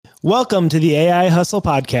Welcome to the AI Hustle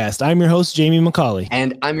Podcast. I'm your host, Jamie McCauley.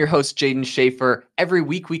 And I'm your host, Jaden Schaefer. Every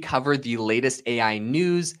week we cover the latest AI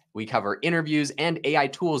news, we cover interviews and AI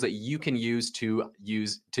tools that you can use to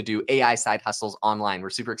do AI side hustles online.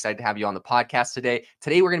 We're super excited to have you on the podcast today.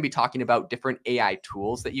 Today we're going to be talking about different AI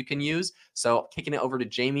tools that you can use. So kicking it over to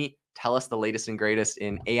Jamie, tell us the latest and greatest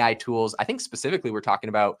in AI tools. I think specifically we're talking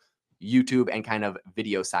about YouTube and kind of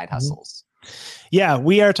video side hustles. Yeah,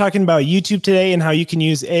 we are talking about YouTube today and how you can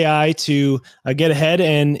use AI to get ahead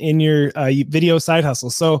and in your video side hustle.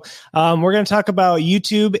 So we're going to talk about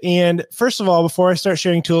YouTube. And first of all, before I start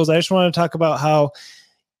sharing tools, I just want to talk about how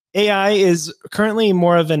AI is currently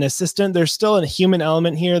more of an assistant. There's still a human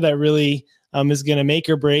element here that really is going to make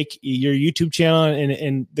or break your YouTube channel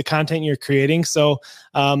and the content you're creating. So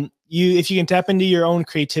if you can tap into your own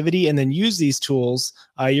creativity and then use these tools,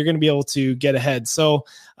 you're going to be able to get ahead. So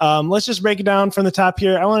let's just break it down from the top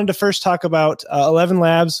here. I wanted to first talk about 11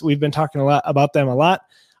 Labs. We've been talking a lot about them on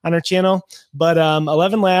our channel, but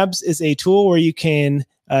 11 Labs is a tool where you can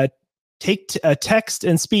take a text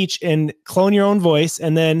and speech and clone your own voice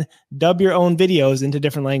and then dub your own videos into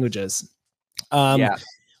different languages.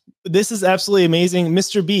 This is absolutely amazing.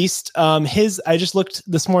 Mr. Beast, I just looked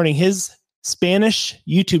this morning, his Spanish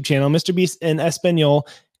YouTube channel, Mr. Beast in Espanol,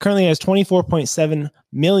 currently has 24.7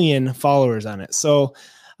 million followers on it. So,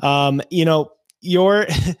 the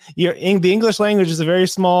English language is a very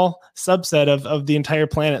small subset of the entire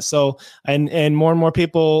planet. So, and more and more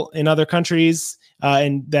people in other countries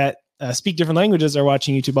and that speak different languages are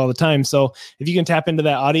watching YouTube all the time. So, if you can tap into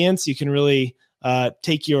that audience, you can really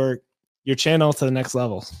take your channel to the next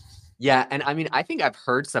level. Yeah. And I mean, I think I've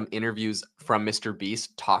heard some interviews from Mr.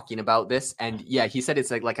 Beast talking about this. And yeah, he said it's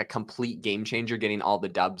like a complete game changer, getting all the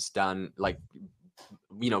dubs done,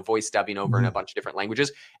 voice dubbing over in a bunch of different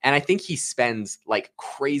languages. And I think he spends like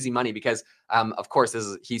crazy money because, of course,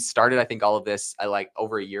 he started, I think, all of this like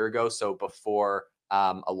over a year ago. So before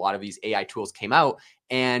a lot of these AI tools came out.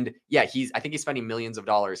 And yeah, I think he's spending millions of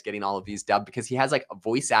dollars getting all of these dubbed because he has like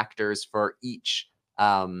voice actors for each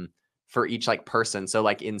like person. So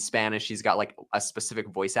like in Spanish, he's got like a specific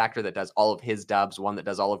voice actor that does all of his dubs, one that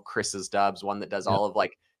does all of Chris's dubs, one that does all of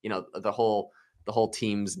the whole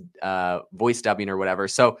team's voice dubbing or whatever.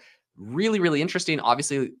 So really, really interesting.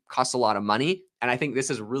 Obviously costs a lot of money. And I think this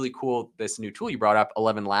is really cool, this new tool you brought up,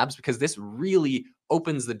 11 Labs, because this really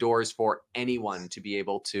opens the doors for anyone to be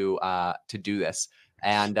able to do this.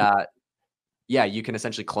 And yeah, you can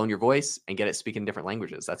essentially clone your voice and get it speaking different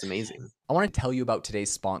languages. That's amazing. I want to tell you about today's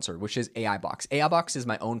sponsor, which is AIBox. AIBox is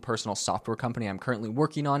my own personal software company I'm currently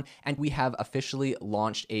working on, and we have officially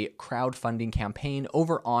launched a crowdfunding campaign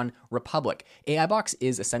over on Republic. AIBox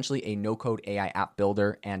is essentially a no-code AI app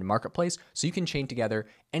builder and marketplace, so you can chain together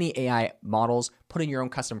any AI models, put in your own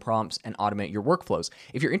custom prompts, and automate your workflows.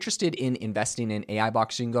 If you're interested in investing in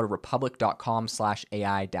AIBox, you can go to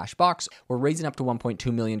republic.com/AI-box. We're raising up to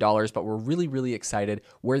 $1.2 million, but we're really, really excited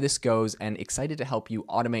where this goes and excited to help you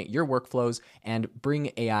automate your workflows and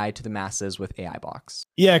bring AI to the masses with AIBox.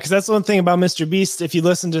 Yeah, because that's one thing about Mr. Beast. If you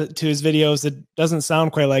listen to his videos, it doesn't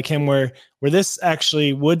sound quite like him, where this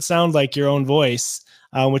actually would sound like your own voice.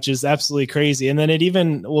 Which is absolutely crazy. And then it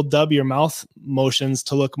even will dub your mouth motions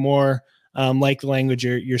to look more like the language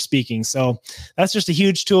you're speaking. So that's just a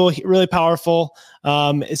huge tool, really powerful,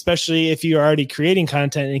 especially if you're already creating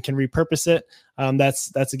content and can repurpose it.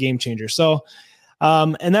 That's a game changer. So,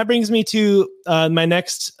 and that brings me to my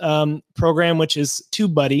next program, which is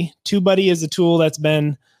TubeBuddy. TubeBuddy is a tool that's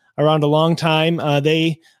been around a long time.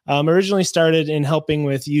 They originally started in helping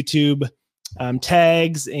with YouTube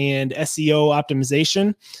tags and SEO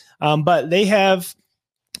optimization. But they have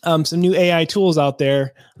some new AI tools out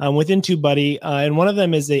there within TubeBuddy. And one of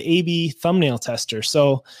them is a A/B thumbnail tester.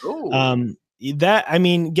 So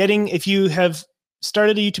if you have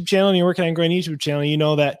started a YouTube channel and you're working on growing a YouTube channel, you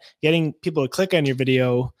know that getting people to click on your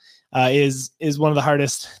video is one of the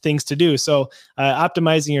hardest things to do. So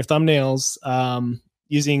optimizing your thumbnails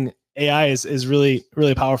using AI is really,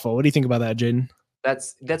 really powerful. What do you think about that, Jaden?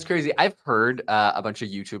 That's crazy. I've heard a bunch of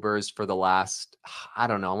YouTubers for the last, I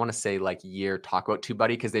don't know, I want to say like year talk about TubeBuddy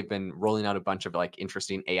because they've been rolling out a bunch of like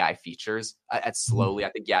interesting AI features at slowly.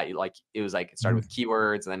 I think, yeah, it started with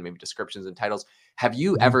keywords and then maybe descriptions and titles. Have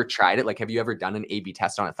you ever tried it? Like, have you ever done an A/B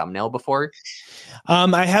test on a thumbnail before?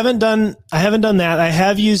 I haven't done that. I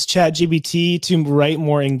have used ChatGPT to write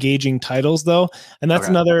more engaging titles though. And that's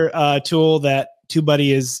another tool that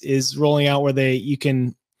TubeBuddy is rolling out where you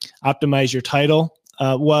can optimize your title.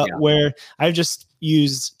 Where I've just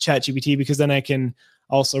used ChatGPT because then I can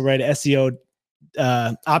also write SEO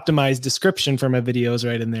optimized description for my videos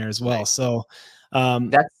right in there as well. Nice. So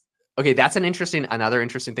Okay, that's another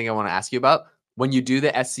interesting thing I want to ask you about. When you do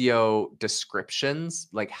the SEO descriptions,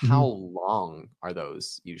 like how long are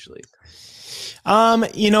those usually?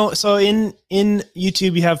 So in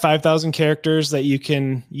YouTube, you have 5,000 characters that you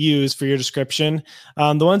can use for your description.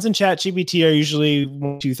 The ones in ChatGPT are usually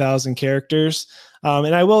 2,000 characters.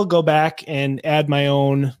 And I will go back and add my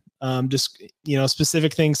own, just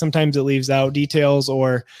specific things. Sometimes it leaves out details,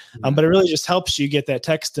 but it really just helps you get that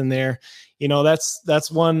text in there. That's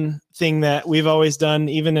one thing that we've always done,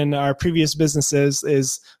 even in our previous businesses,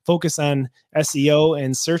 is focus on SEO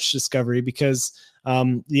and search discovery, because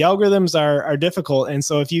the algorithms are difficult. And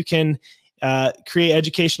so if you can create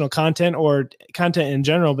educational content or content in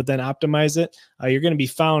general, but then optimize it, you're going to be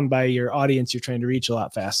found by your audience you're trying to reach a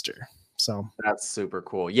lot faster. So that's super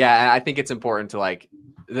cool. Yeah, I think it's important to like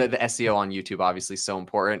the SEO on YouTube, obviously so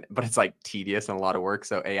important, but it's like tedious and a lot of work.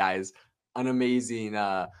 So AI is an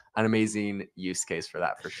amazing use case for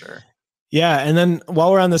that, for sure. Yeah. And then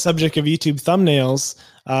while we're on the subject of YouTube thumbnails,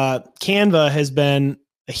 Canva has been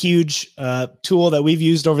a huge tool that we've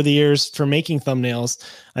used over the years for making thumbnails.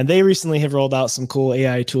 And they recently have rolled out some cool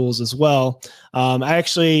AI tools as well. I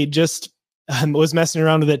actually just was messing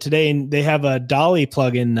around with it today, and they have a DALL-E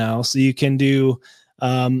plugin now. So you can do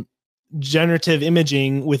generative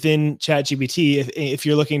imaging within ChatGPT if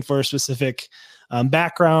you're looking for a specific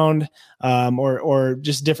background or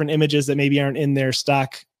just different images that maybe aren't in their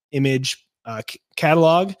stock image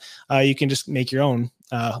catalog. You can just make your own,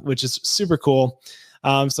 which is super cool.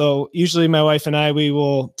 So usually my wife and I, we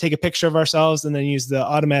will take a picture of ourselves and then use the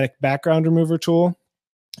automatic background remover tool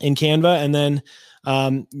in Canva. And then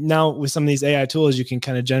now with some of these AI tools, you can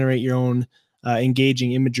kind of generate your own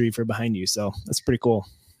engaging imagery for behind you. So that's pretty cool.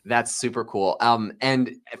 That's super cool.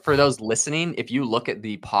 And for those listening, if you look at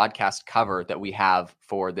the podcast cover that we have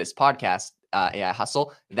for this podcast, AI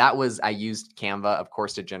Hustle, I used Canva, of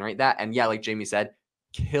course, to generate that. And yeah, like Jamie said,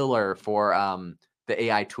 killer for the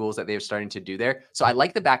AI tools that they're starting to do there. So I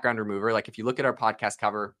like the background remover. Like if you look at our podcast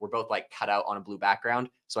cover, we're both like cut out on a blue background.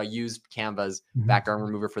 So I used Canva's background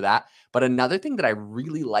remover for that. But another thing that I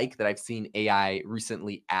really like that I've seen AI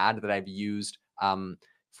recently add that I've used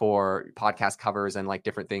for podcast covers and like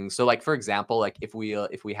different things. So like, for example, like if we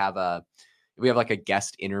have like a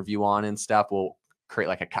guest interview on and stuff, we'll create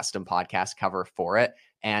like a custom podcast cover for it.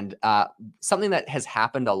 And something that has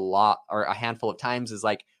happened a lot or a handful of times is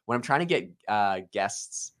like when I'm trying to get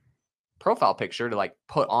guests' profile picture to like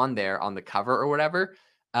put on there on the cover or whatever,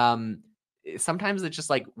 sometimes it just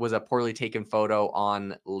like was a poorly taken photo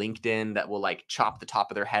on LinkedIn that will like chop the top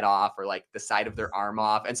of their head off or like the side of their arm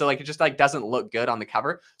off. And so like it just like doesn't look good on the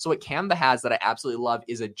cover. So what Canva has that I absolutely love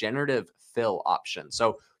is a generative fill option.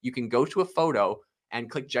 So you can go to a photo and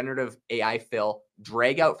click generative AI fill,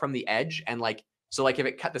 drag out from the edge, and like, so like if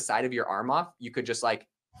it cut the side of your arm off, you could just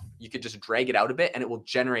drag it out a bit and it will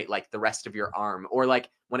generate like the rest of your arm. Or like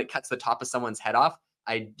when it cuts the top of someone's head off,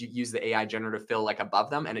 I use the AI generative fill like above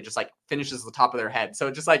them and it just like finishes the top of their head. So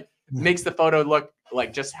it just like makes the photo look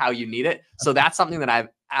like just how you need it. So that's something that I've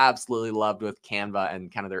absolutely loved with Canva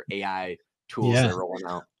and kind of their AI tools they're rolling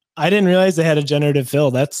out. I didn't realize they had a generative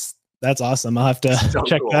fill. That's awesome. I'll have to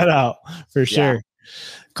check that out for sure. Yeah.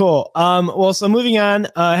 Cool. Well, so moving on,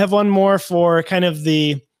 I have one more for kind of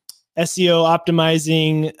the SEO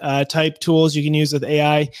optimizing type tools you can use with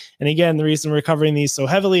AI. And again, the reason we're covering these so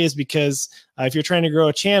heavily is because if you're trying to grow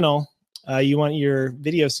a channel, you want your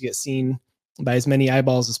videos to get seen by as many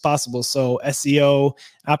eyeballs as possible. So SEO,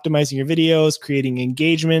 optimizing your videos, creating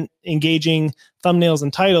engaging thumbnails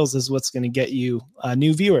and titles is what's going to get you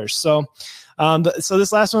new viewers. So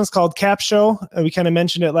this last one is called Capsho. We kind of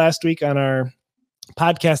mentioned it last week on our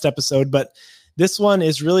podcast episode, but this one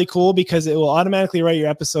is really cool because it will automatically write your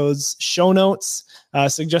episode's show notes,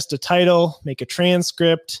 suggest a title, make a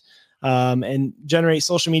transcript, and generate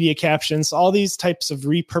social media captions. All these types of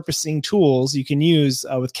repurposing tools you can use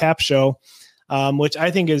with Capsho, which I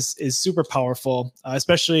think is super powerful,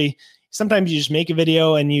 especially sometimes you just make a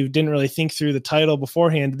video and you didn't really think through the title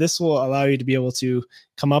beforehand. This will allow you to be able to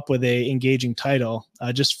come up with a engaging title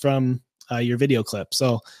just from your video clip.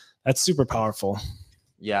 So that's super powerful.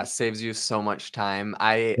 Yeah, saves you so much time.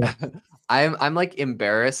 I'm like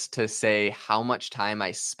embarrassed to say how much time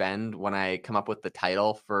I spend when I come up with the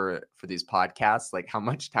title for these podcasts, like how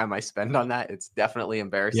much time I spend on that. It's definitely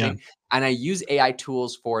embarrassing. Yeah. And I use AI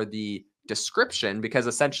tools for the description because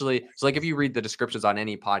essentially, so like if you read the descriptions on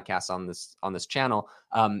any podcast on this channel,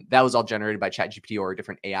 that was all generated by ChatGPT or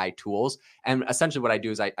different AI tools. And essentially what I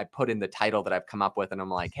do is I put in the title that I've come up with and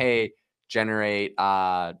I'm like, hey, generate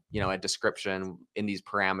a description in these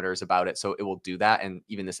parameters about it. So it will do that. And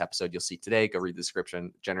even this episode you'll see today, go read the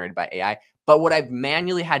description generated by AI. But what I've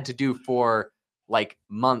manually had to do for like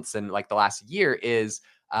months and like the last year is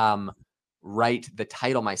write the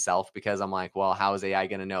title myself, because I'm like, well, how is AI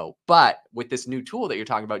going to know? But with this new tool that you're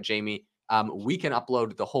talking about, Jamie, we can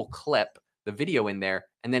upload the whole clip, the video in there,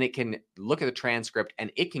 and then it can look at the transcript and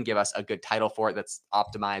it can give us a good title for it that's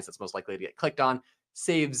optimized, that's most likely to get clicked on.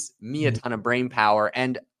 Saves me a ton of brain power.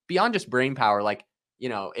 And beyond just brain power, like,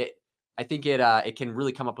 I think it can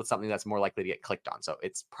really come up with something that's more likely to get clicked on. So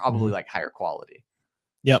it's probably like higher quality.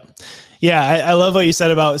 Yep. Yeah. I love what you said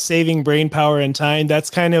about saving brain power and time. That's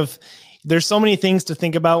kind of, there's so many things to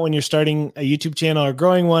think about when you're starting a YouTube channel or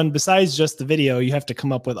growing one. Besides just the video, you have to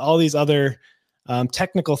come up with all these other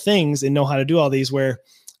technical things and know how to do all these, where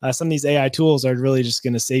some of these AI tools are really just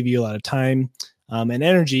going to save you a lot of time and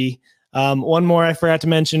energy. One more I forgot to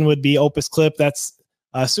mention would be Opus Clip. That's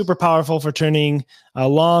super powerful for turning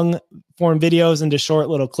long form videos into short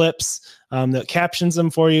little clips that captions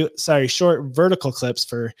them for you. Short vertical clips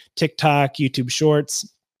for TikTok, YouTube Shorts.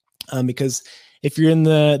 Because if you're in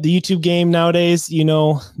the YouTube game nowadays, you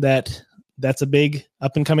know that that's a big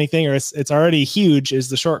up and coming thing, or it's already huge, is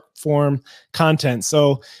the short form content.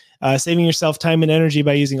 So saving yourself time and energy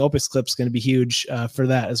by using Opus Clip is going to be huge for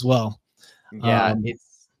that as well. Yeah,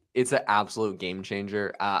 it's an absolute game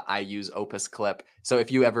changer. I use Opus Clip. So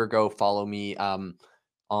if you ever go follow me on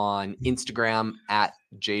Instagram at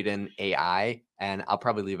Jaden AI, and I'll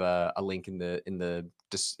probably leave a link in the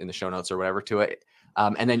show notes or whatever to it.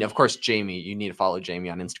 And then of course, Jamie, you need to follow Jamie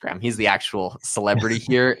on Instagram. He's the actual celebrity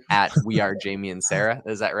here at We Are Jamie and Sarah.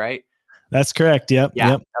 Is that right? That's correct. Yep.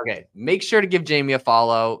 Yeah. Yep. Okay. Make sure to give Jamie a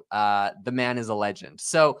follow. The man is a legend.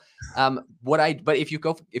 So, but if you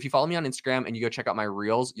follow me on Instagram and you go check out my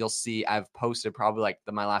reels, you'll see I've posted probably like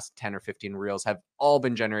my last 10 or 15 reels have all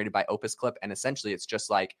been generated by Opus Clip. And essentially it's just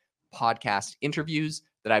like podcast interviews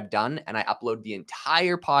that I've done. And I upload the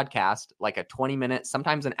entire podcast, like a 20-minute,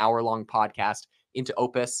 sometimes an hour-long podcast, into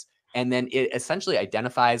Opus. And then it essentially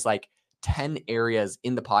identifies like 10 areas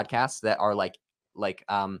in the podcast that are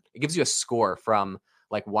it gives you a score from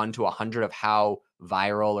like 1 to 100 of how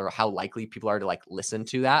viral or how likely people are to like listen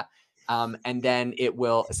to that. And then it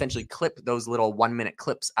will essentially clip those little 1-minute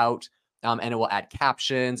clips out. And it will add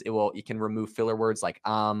captions. You can remove filler words like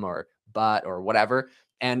or but or whatever,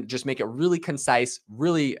 and just make it really concise,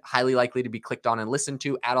 really highly likely to be clicked on and listened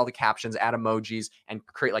to, add all the captions, add emojis, and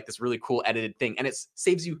create like this really cool edited thing. And it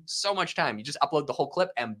saves you so much time. You just upload the whole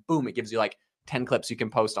clip and boom, it gives you like 10 clips you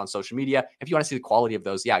can post on social media. If you want to see the quality of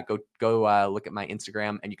those, go look at my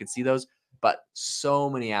Instagram and you can see those. But so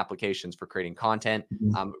many applications for creating content,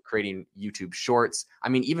 creating YouTube Shorts. I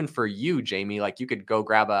mean, even for you, Jamie, like you could go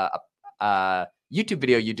grab a YouTube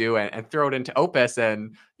video you do and throw it into Opus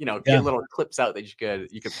and get little clips out that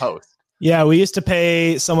you could post. Yeah, we used to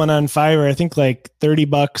pay someone on Fiverr, I think like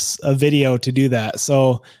 $30 a video to do that.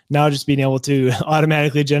 So now just being able to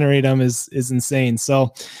automatically generate them is insane.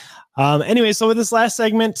 So anyway, so with this last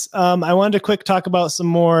segment, I wanted to quick talk about some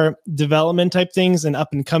more development type things and up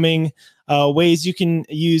and coming ways you can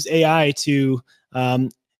use AI to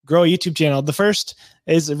grow a YouTube channel. The first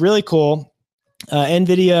is really cool.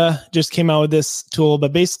 NVIDIA just came out with this tool,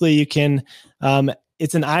 but basically you can,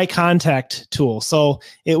 it's an eye contact tool. So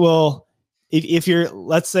it will, if you're,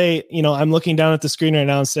 let's say, I'm looking down at the screen right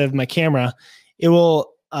now instead of my camera, it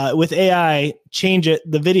will, with AI, change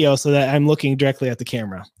the video so that I'm looking directly at the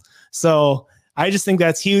camera. So I just think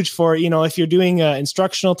that's huge for, if you're doing an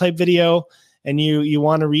instructional type video and you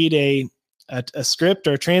want to read a script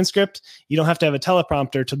or a transcript, you don't have to have a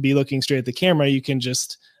teleprompter to be looking straight at the camera. You can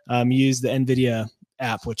just use the NVIDIA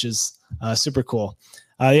app, which is super cool.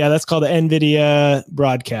 That's called the NVIDIA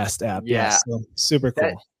Broadcast app. Yeah, so super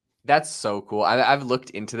cool. That's so cool. I've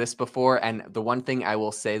looked into this before, and the one thing I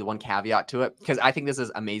will say, the one caveat to it, because I think this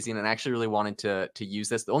is amazing, and I actually really wanted to use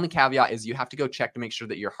this. The only caveat is you have to go check to make sure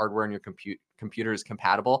that your hardware and your computer is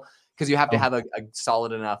compatible, because you have to have a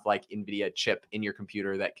solid enough like NVIDIA chip in your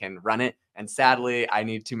computer that can run it. And sadly, I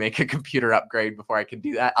need to make a computer upgrade before I can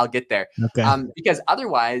do that. I'll get there. Okay. Because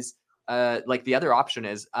otherwise, like the other option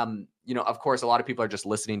is, of course, a lot of people are just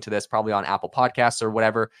listening to this probably on Apple Podcasts or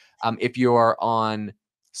whatever. If you're on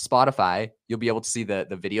Spotify, you'll be able to see the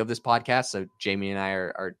video of this podcast. So Jamie and I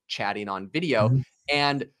are chatting on video. Mm-hmm.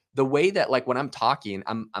 And the way that, like, when I'm talking,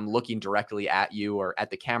 I'm looking directly at you or at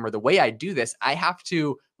the camera. The way I do this, I have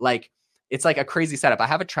to it's like a crazy setup. I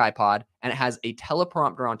have a tripod and it has a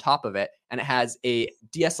teleprompter on top of it. And it has a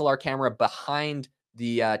DSLR camera behind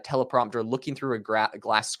the teleprompter looking through a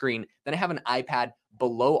glass screen. Then I have an iPad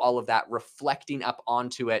below all of that reflecting up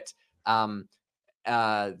onto it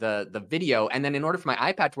the video. And then in order for my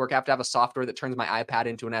iPad to work, I have to have a software that turns my iPad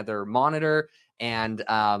into another monitor. And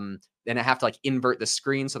then I have to like invert the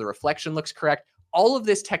screen so the reflection looks correct. All of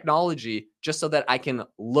this technology just so that I can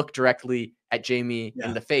look directly at Jamie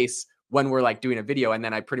in the face when we're like doing a video. And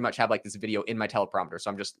then I pretty much have like this video in my teleprompter.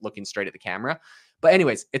 So I'm just looking straight at the camera. But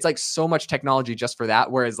anyways, it's like so much technology just for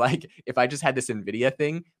that. Whereas like if I just had this NVIDIA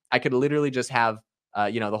thing, I could literally just have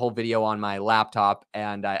the whole video on my laptop,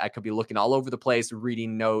 and I could be looking all over the place,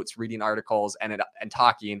 reading notes, reading articles, and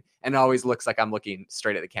talking, and it always looks like I'm looking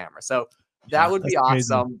straight at the camera. So that would be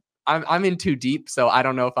awesome. Crazy. I'm in too deep, so I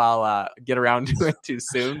don't know if I'll get around to it too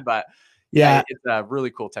soon, but yeah, it's a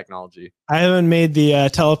really cool technology. I haven't made the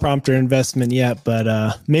teleprompter investment yet,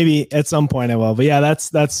 but maybe at some point I will. But yeah,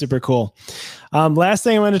 that's super cool. Last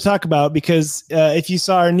thing I want to talk about, because if you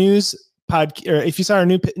saw our news podcast,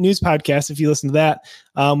 if you listen to that,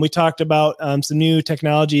 we talked about some new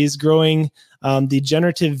technologies growing the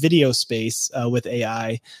generative video space with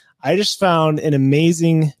AI. I just found an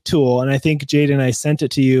amazing tool, and I think Jade and I sent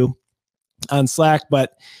it to you on Slack,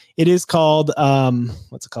 but it is called,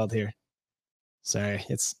 what's it called here? Sorry,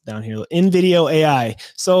 it's down here. InVideo AI.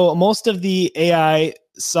 So most of the AI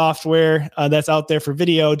software that's out there for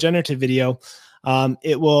video, generative video,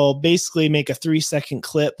 it will basically make a 3-second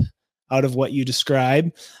clip out of what you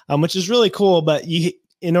describe, which is really cool. But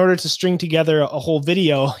in order to string together a whole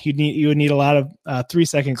video, you would need a lot of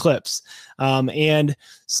 3-second clips. And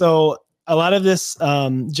so a lot of this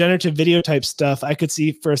generative video type stuff I could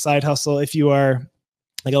see for a side hustle. If you are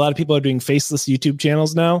like, a lot of people are doing faceless YouTube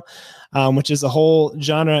channels now, which is a whole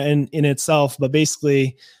genre in itself. But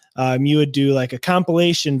basically, you would do like a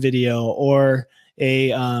compilation video or a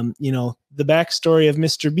the backstory of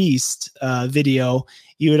Mr. Beast video.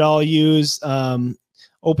 You would all use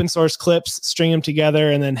open source clips, string them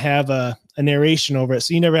together, and then have a narration over it.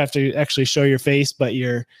 So you never have to actually show your face, but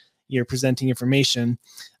you're presenting information.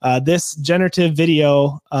 This generative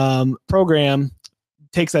video program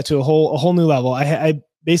takes that to a whole new level. I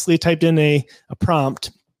basically typed in a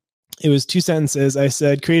prompt. It was 2 sentences. I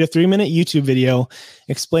said, create a 3-minute YouTube video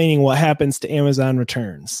explaining what happens to Amazon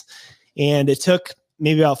returns. And it took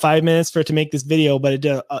maybe about 5 minutes for it to make this video, but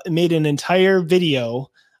it made an entire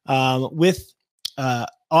video with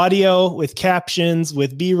audio, with captions,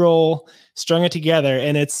 with B-roll, strung it together,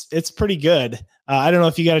 and it's pretty good. I don't know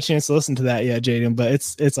if you got a chance to listen to that yet, Jaden, but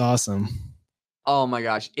it's awesome. Oh my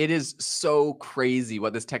gosh, it is so crazy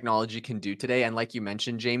what this technology can do today. And like you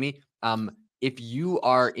mentioned, Jamie, if you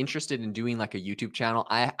are interested in doing like a YouTube channel,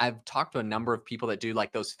 I've talked to a number of people that do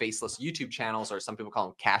like those faceless YouTube channels, or some people call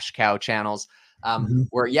them cash cow channels,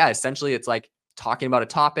 where essentially it's like talking about a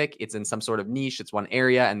topic. It's in some sort of niche. It's one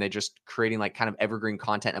area, and they're just creating like kind of evergreen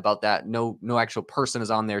content about that. No actual person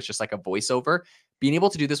is on there. It's just like a voiceover. Being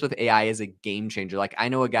able to do this with AI is a game changer. Like I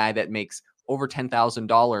know a guy that makes over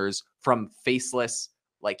 $10,000 from faceless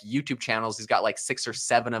like YouTube channels. He's got like 6 or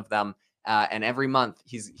 7 of them. And every month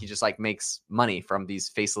he just like makes money from these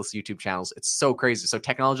faceless YouTube channels. It's so crazy. So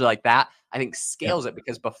technology like that, I think, scales it,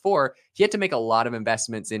 because before he had to make a lot of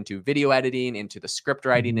investments into video editing, into the script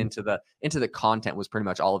writing, into the content. Was pretty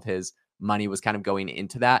much all of his money was kind of going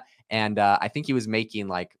into that. And I think he was making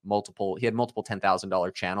like multiple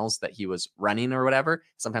 $10,000 channels that he was running or whatever.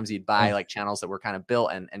 Sometimes he'd buy like channels that were kind of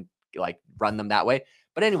built and like run them that way.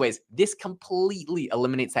 But anyways, this completely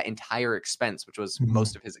eliminates that entire expense, which was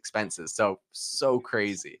most of his expenses. So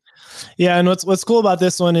crazy. Yeah, and what's cool about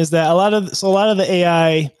this one is that a lot of the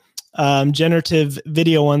AI generative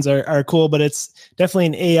video ones are cool, but it's definitely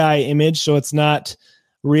an AI image, so it's not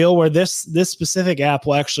real. Where this specific app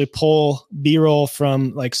will actually pull B-roll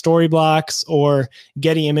from like story blocks or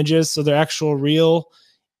Getty images, so they're actual real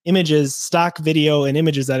images, stock video and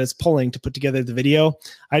images that it's pulling to put together the video.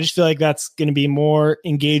 I just feel like that's going to be more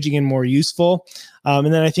engaging and more useful.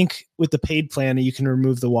 And then I think with the paid plan, you can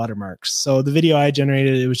remove the watermarks. So the video I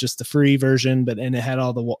generated, it was just the free version, and it had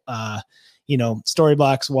all the story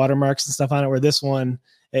blocks, watermarks and stuff on it. Where this one,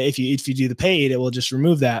 if you do the paid, it will just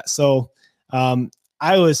remove that. So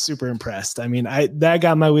I was super impressed. I mean, that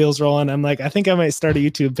got my wheels rolling. I'm like, I think I might start a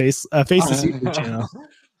YouTube faceless YouTube channel.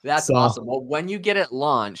 That's awesome. Well, when you get it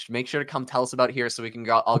launched, make sure to come tell us about it here so we can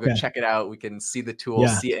go. I'll go check it out. We can see the tool,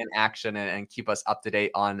 see it in action, and keep us up to date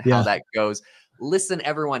on how that goes. Listen,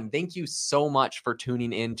 everyone, thank you so much for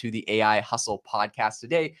tuning in to the AI Hustle podcast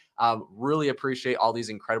today. Really appreciate all these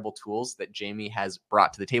incredible tools that Jamie has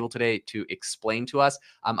brought to the table today to explain to us.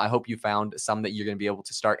 I hope you found some that you're going to be able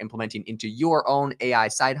to start implementing into your own AI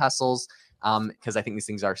side hustles, because I think these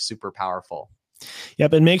things are super powerful.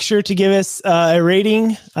 Yep. And make sure to give us a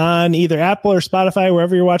rating on either Apple or Spotify,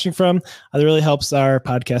 wherever you're watching from. That really helps our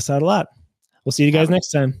podcast out a lot. We'll see you guys next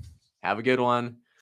time. Have a good one.